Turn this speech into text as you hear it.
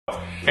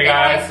Hey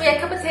guys, we are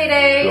Cup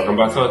Potato. welcome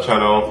back to our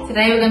channel.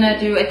 Today we're gonna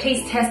do a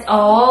taste test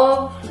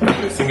of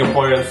The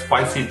Singaporean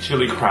spicy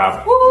chili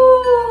crab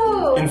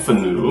woo!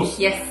 instant noodles.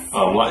 Yes.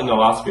 Like in the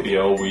last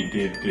video, we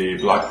did the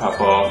black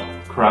pepper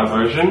crab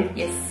version.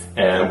 Yes.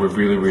 And we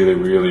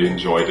really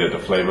enjoyed it. The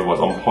flavor was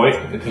on point.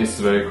 It tastes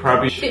very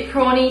crabby. Bit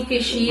prawny,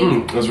 fishy.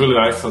 It was really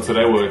nice. So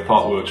today we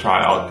thought we'll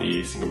try out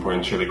the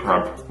Singaporean chili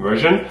crab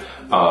version.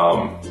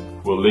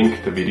 We'll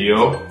link the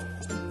video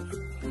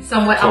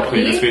Somewhere to our up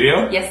previous here.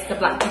 video. Yes, the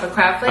black pepper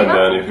crab And flavor.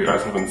 then if you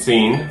guys haven't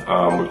seen,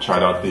 we've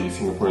tried out the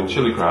Singaporean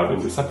chili crab in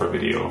the separate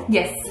video.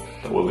 Yes.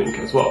 That we'll link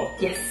as well.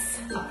 Yes,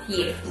 up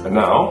here. And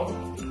now,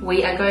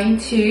 We are going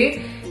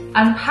to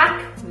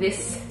unpack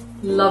this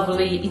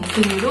lovely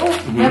instant noodle.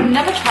 We have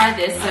never tried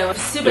this, so I'm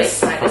super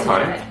Yes, excited to first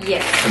try time. it.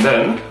 Yes. and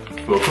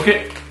then we'll cook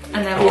it.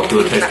 And then And we'll do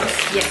a it taste back.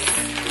 test. Yes.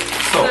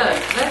 So,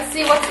 So, let's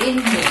see what's in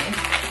here.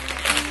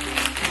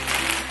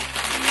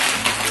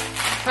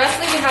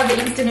 Firstly, we have the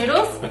instant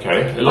noodles.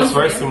 okay, it looks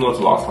very similar to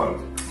last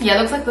time. Yeah, it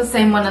looks like the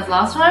same one as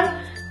last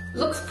time.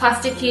 Looks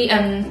plasticky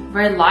and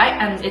very light,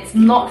 and it's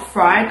not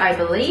fried, I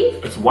believe.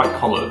 It's white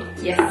colored.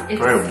 Yes, it's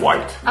Very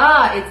white.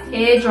 it's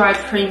air-dried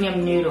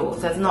premium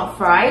noodles, so it's not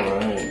fried.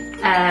 Right.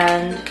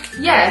 And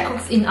yeah, it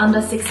cooks in under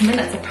 6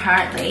 minutes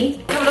apparently.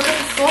 Have a look at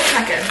the sauce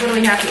packet. What do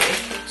we have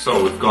here?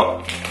 So we've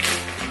got,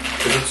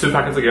 is it 2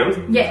 packets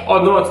again? Yeah.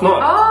 Oh no, it's not.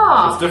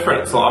 Oh. It's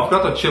different. So I've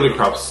got the chili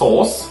crab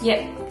sauce. Yeah,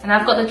 and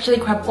I've got the chili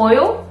crab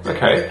oil.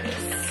 Okay.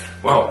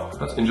 Wow,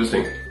 that's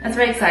interesting. That's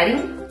very exciting.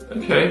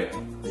 Okay.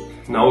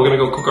 Now we're gonna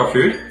go cook our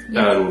food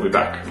Yeah. and we'll be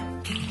back.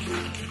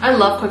 I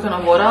love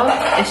coconut water.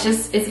 It's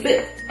a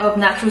bit of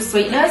natural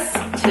sweetness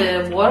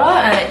to water,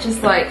 and it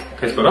just like,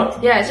 Tastes better?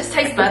 yeah, it just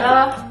tastes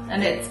better,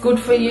 and it's good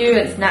for you,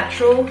 it's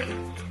natural.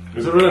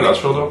 Is it really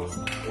natural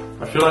though?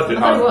 I feel like they I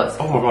thought have. it was.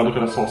 Oh my god, look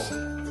at the sauce.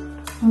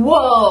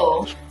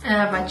 Whoa! And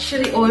I have my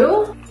chili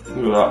oil.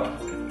 Look at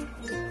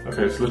that.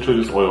 Okay, it's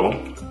literally just oil.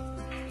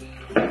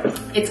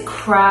 It's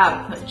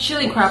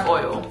chili crab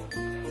oil.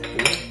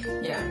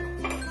 Yeah.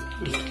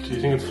 Do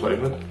you think it's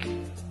flavored?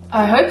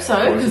 I hope so,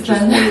 Or is it because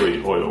just then,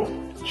 oily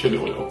oil? Chili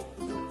oil.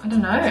 I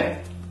don't know.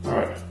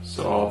 Alright,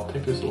 so I'll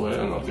take this away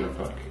and I'll give it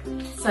back.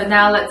 So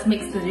now let's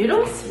mix the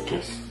noodles.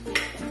 Yes.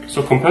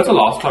 So compared to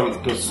last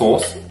time, the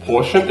sauce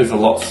portion is a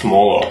lot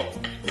smaller.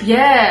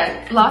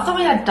 Yeah, last time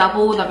we had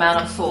double the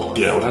amount of sauce.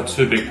 Yeah, we had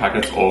 2 big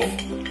packets of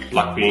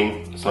black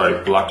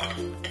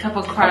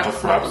Pepper crab pepper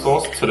crab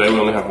sauce. sauce. Today we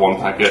only have 1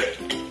 packet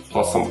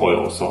plus some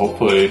oil, so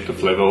hopefully the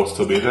flavor will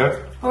still be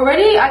there.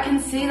 Already I can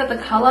see that the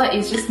color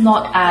is just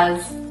not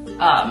as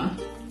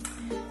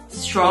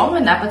strong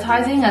and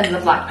appetizing as the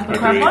black pepper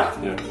crab Agreed,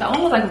 one. yeah. That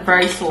one was like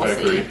very I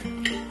saucy.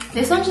 agree.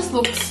 This one just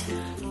looks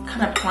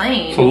kind of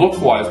plain. So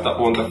look-wise, that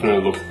one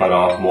definitely looks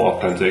better, more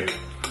authentic,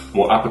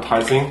 more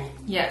appetizing,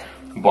 Yeah.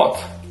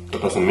 but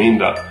that doesn't mean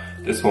that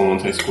this one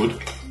won't taste good.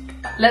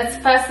 Let's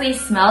firstly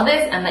smell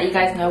this and let you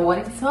guys know what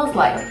it smells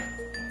like.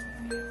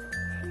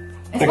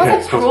 It smells like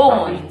it smells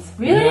prawns.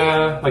 crabby. Really?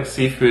 Yeah, like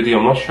seafoody.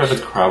 I'm not sure if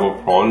it's crab or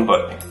prawn,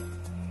 but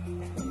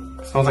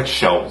it smells like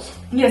shells.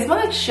 Yeah, it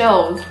smells like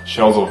shells.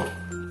 Shells of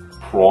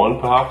prawn,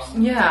 perhaps?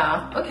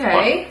 Yeah,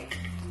 okay.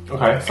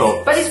 Okay,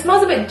 so But it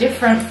smells a bit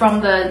different from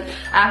the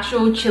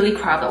actual chili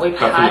crab that we've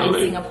had in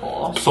Definitely.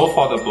 Singapore. so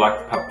far the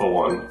black pepper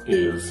one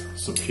is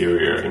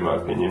superior in my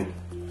opinion.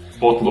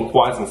 Both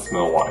look-wise and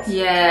smell-wise.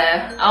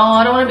 Yeah. Oh,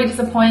 I don't want to be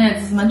disappointed.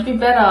 It's meant to be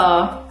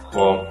better.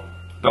 Well,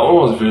 that one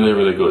was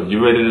really good.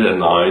 You rated it at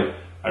 9,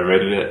 I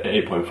rated it at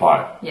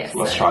 8.5. Yes, So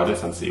let's sir. try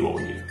this and see what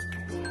we do.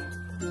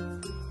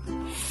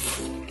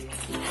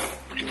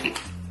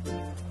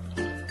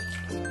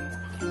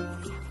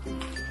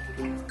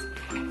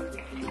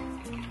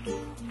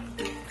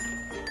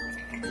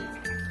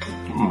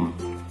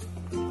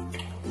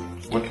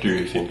 What do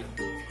you think?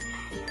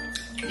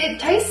 It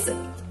tastes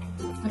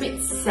a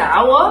bit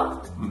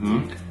sour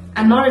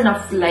and not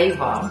enough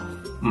flavor.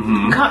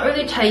 You can't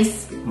really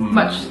taste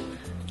much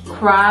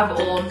crab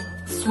or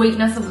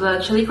sweetness of the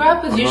chili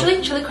crab, because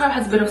usually chili crab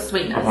has a bit of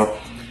sweetness.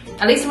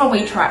 At least when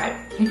we tried.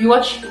 If you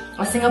watch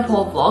a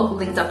Singapore vlog,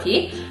 linked up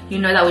here, you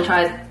know that we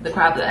tried the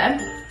crab there.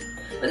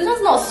 But this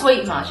one's not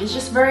sweet much, it's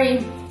just very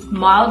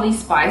mildly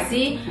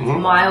spicy,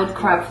 mild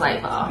crab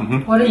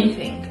flavor. What do you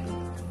think?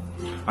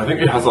 I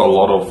think it has a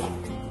lot of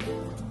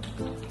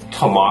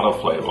tomato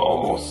flavor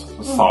almost.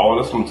 The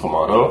sourness from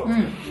tomato.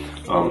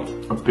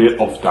 A bit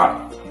of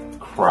that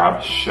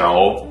crab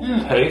shell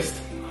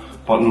taste,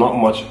 but not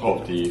much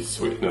of the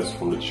sweetness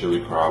from the chili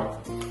crab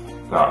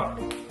that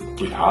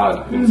we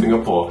had in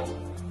Singapore.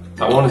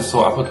 That one is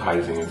so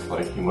appetizing, it's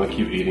like you want to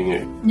keep eating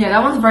it. Yeah,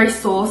 that one's very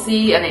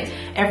saucy, and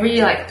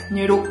every like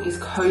noodle is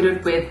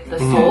coated with the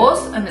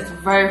sauce, and it's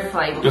very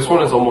flavorful. This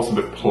one is almost a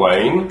bit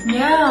plain,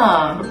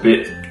 Yeah. a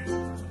bit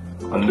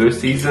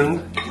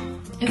under-seasoned,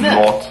 Is it?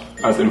 not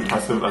as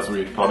impressive as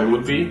we thought it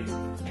would be.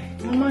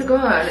 Oh my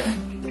god.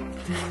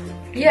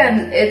 Yeah,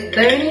 and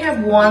they only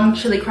have 1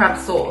 chili crab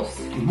sauce.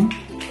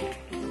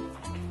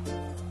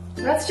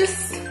 That's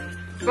just...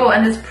 Oh,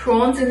 and there's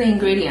prawns in the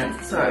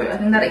ingredients, so I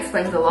think that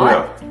explains a lot.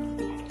 Yeah.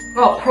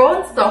 Well,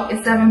 prawn stock is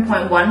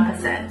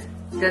 7.1%.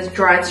 There's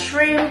dried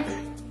shrimp.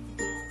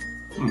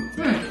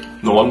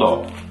 No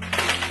wonder.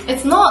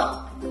 It's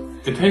not...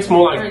 It tastes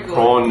more like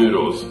prawn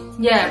noodles.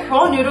 Yeah,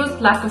 prawn noodles,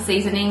 lack of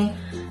seasoning,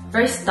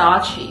 very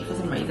starchy for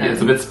some reason. Yeah,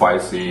 it's a bit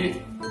spicy.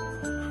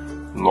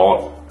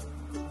 Not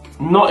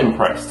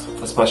impressed,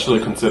 especially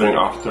considering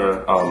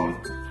after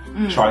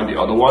trying the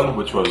other one,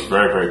 which was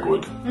very, very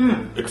good.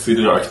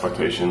 Exceeded our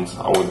expectations.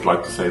 I would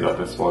like to say that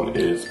this one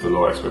is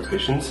below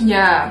expectations.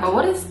 Yeah, but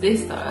what is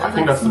this though? I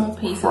think that's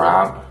the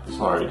crab.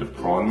 Sorry, the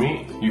prawn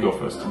meat. You go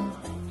first.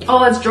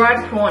 Oh, it's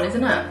dried prawn,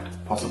 isn't it?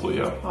 Possibly,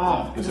 yeah.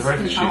 Oh, is it very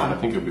fishy? I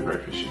think it'll be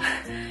very fishy.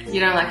 You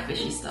don't like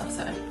fishy stuff,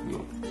 so. No.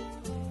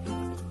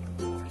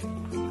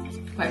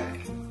 Wait.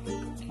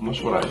 I'm not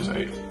sure what I just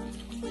ate.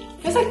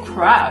 It's like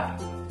crab.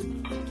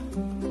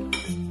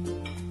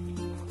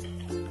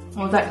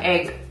 Or is that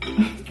egg?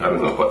 I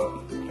don't know, but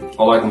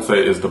all I can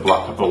say is the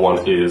black pepper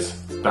one is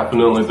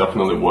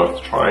definitely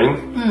worth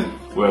trying.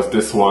 Whereas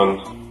this one,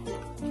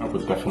 I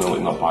would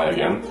definitely not buy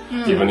again.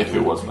 Even if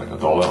it was like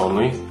 $1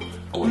 only,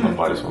 I would not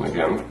buy this one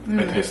again.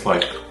 It tastes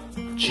like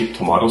cheap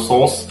tomato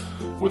sauce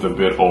with a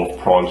bit of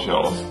prawn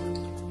shells.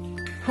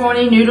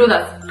 Prawny noodle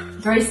that's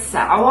very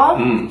sour.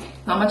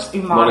 Not much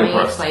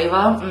umami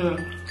flavor.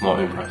 Not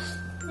impressed.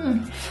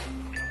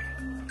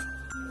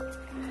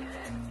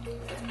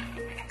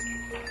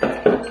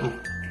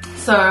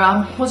 So,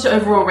 what's your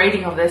overall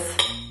rating of this?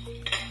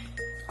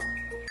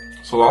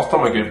 So last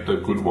time I gave the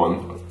good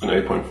one an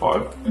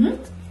 8.5.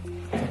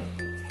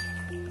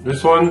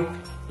 This one,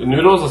 the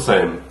noodle is the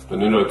same. The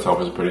noodle itself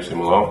is pretty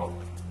similar.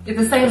 It's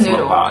the same noodle.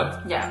 It's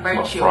not bad. Yeah, very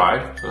it's chill. Not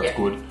fried, so that's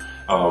good.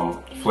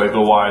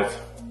 Flavor wise,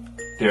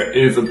 there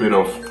is a bit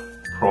of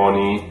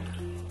prawny,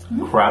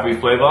 crabby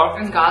flavor.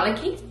 And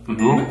garlicky. A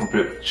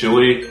bit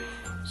chili.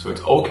 So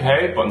it's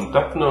okay, but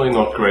definitely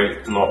not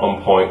great, not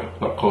on point,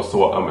 not close to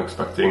what I'm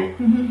expecting,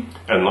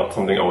 and not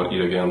something I would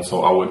eat again.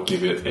 So I would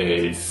give it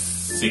a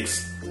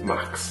 6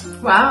 max.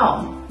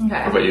 Wow. Okay.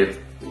 How about you?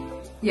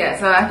 Yeah,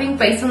 so I think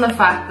based on the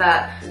fact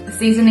that the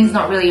seasoning's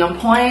not really on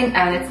point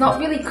and it's not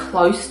really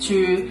close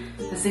to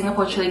the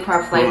Singapore chili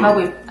crab flavor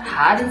we've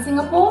had in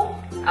Singapore,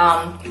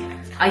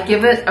 I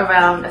give it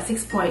around a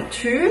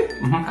 6.2.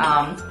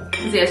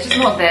 Yeah, it's just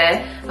not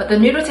there, but the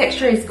noodle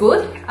texture is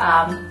good.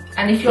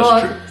 And if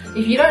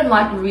you don't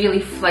like really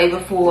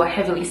flavorful or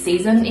heavily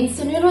seasoned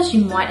instant noodles,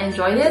 you might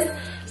enjoy this.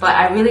 But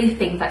I really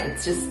think that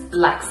it's just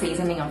lacks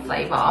seasoning and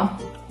flavor.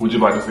 Would you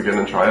buy this again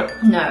and try it?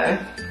 No.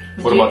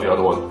 What about the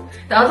other one?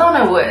 The other one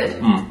I would.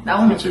 That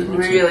one was me too.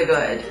 really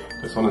good.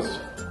 This one is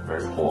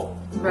very poor.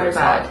 Very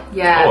bad.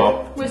 Yeah. Oh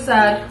well. We're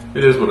sad.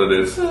 It is what it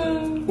is.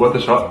 Worth a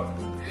shot.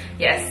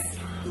 Yes.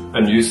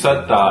 And you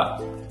said that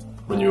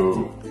when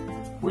you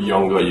were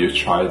younger, you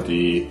tried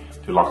the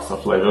deluxe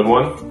flavored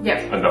one.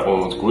 Yep. And that one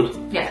was good.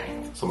 Yeah.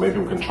 So maybe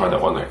we can try that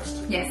one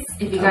next. Yes.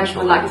 If you guys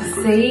would like to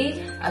see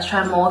us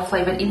try more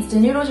flavored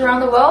instant noodles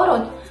around the world,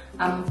 or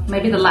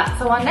maybe the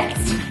laksa one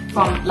next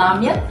from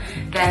Ramyeon,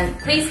 then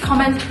please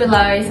comment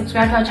below,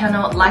 subscribe to our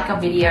channel, like our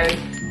video,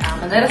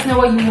 and let us know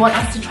what you want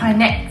us to try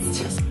next.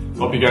 Yes.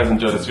 Hope you guys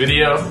enjoyed this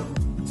video.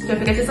 Don't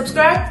forget to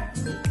subscribe.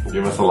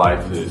 Give us a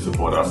like to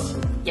support us.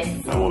 Yes.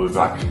 And we'll be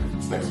back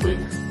next week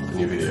with a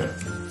new video.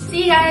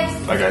 See you guys.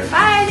 Bye guys.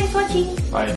 Bye. Thanks for watching. Bye.